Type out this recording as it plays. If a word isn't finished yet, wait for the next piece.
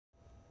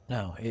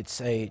Now, it's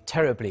a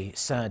terribly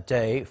sad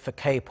day for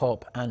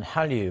K-pop and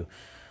Hallyu.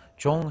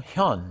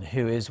 Jonghyun,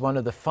 who is one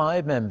of the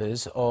 5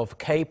 members of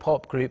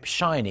K-pop group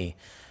SHINee,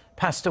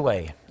 passed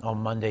away on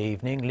Monday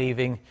evening,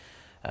 leaving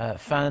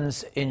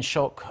fans in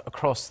shock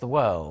across the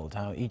world.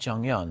 Now,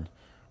 Jonghyun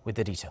with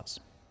the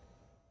details.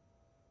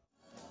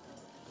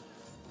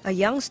 A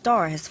young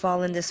star has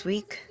fallen this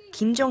week.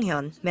 Kim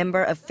Jonghyun,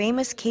 member of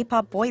famous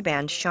K-pop boy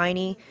band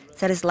SHINee,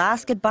 said his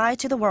last goodbye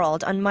to the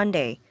world on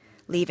Monday,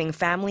 leaving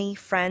family,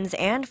 friends,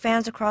 and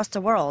fans across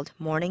the world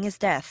mourning his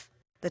death.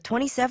 The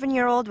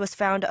 27-year-old was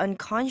found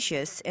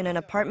unconscious in an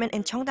apartment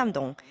in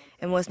Cheongdam-dong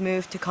and was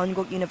moved to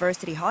Konkuk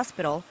University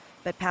Hospital,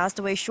 but passed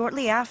away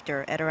shortly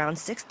after at around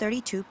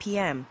 6:32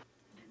 p.m.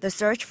 The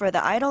search for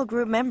the idol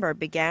group member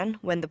began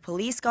when the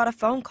police got a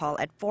phone call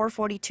at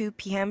 4:42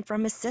 p.m.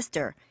 from his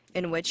sister,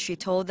 in which she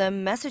told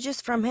them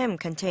messages from him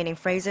containing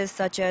phrases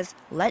such as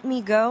 "Let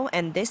me go"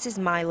 and "This is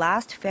my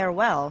last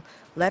farewell"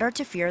 led her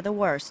to fear the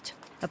worst.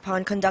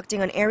 Upon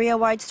conducting an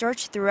area-wide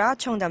search throughout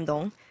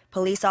Cheongdam-dong,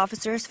 police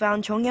officers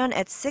found Jonghyun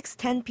at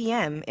 6:10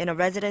 p.m. in a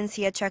residence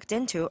he had checked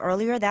into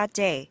earlier that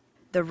day.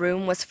 The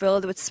room was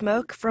filled with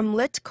smoke from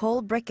lit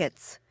coal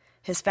briquettes.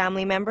 His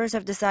family members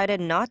have decided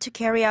not to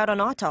carry out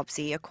an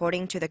autopsy,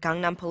 according to the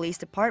Gangnam Police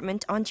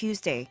Department on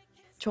Tuesday.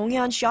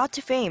 Jonghyun shot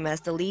to fame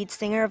as the lead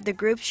singer of the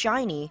group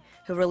SHINee,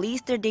 who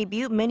released their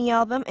debut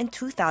mini-album in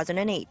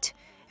 2008,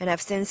 and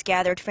have since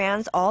gathered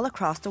fans all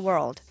across the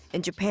world.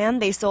 In Japan,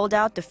 they sold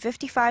out the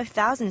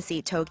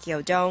 55,000-seat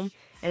Tokyo Dome,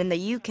 and in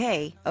the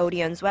UK,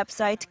 Odeon's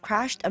website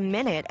crashed a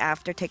minute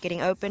after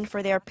ticketing opened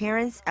for their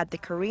appearance at the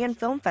Korean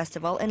Film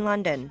Festival in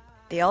London.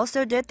 They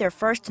also did their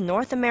first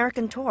North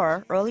American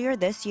tour earlier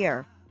this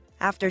year.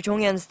 After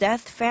Jonghyun's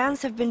death,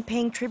 fans have been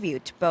paying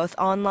tribute, both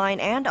online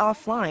and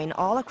offline,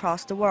 all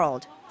across the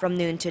world. From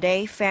noon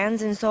today,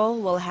 fans in Seoul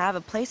will have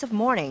a place of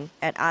mourning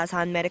at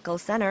Asan Medical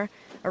Center,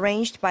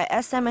 arranged by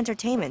SM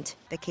Entertainment,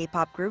 the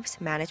K-pop group's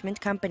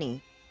management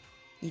company.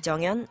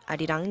 Jonghyun,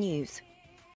 Arirang News.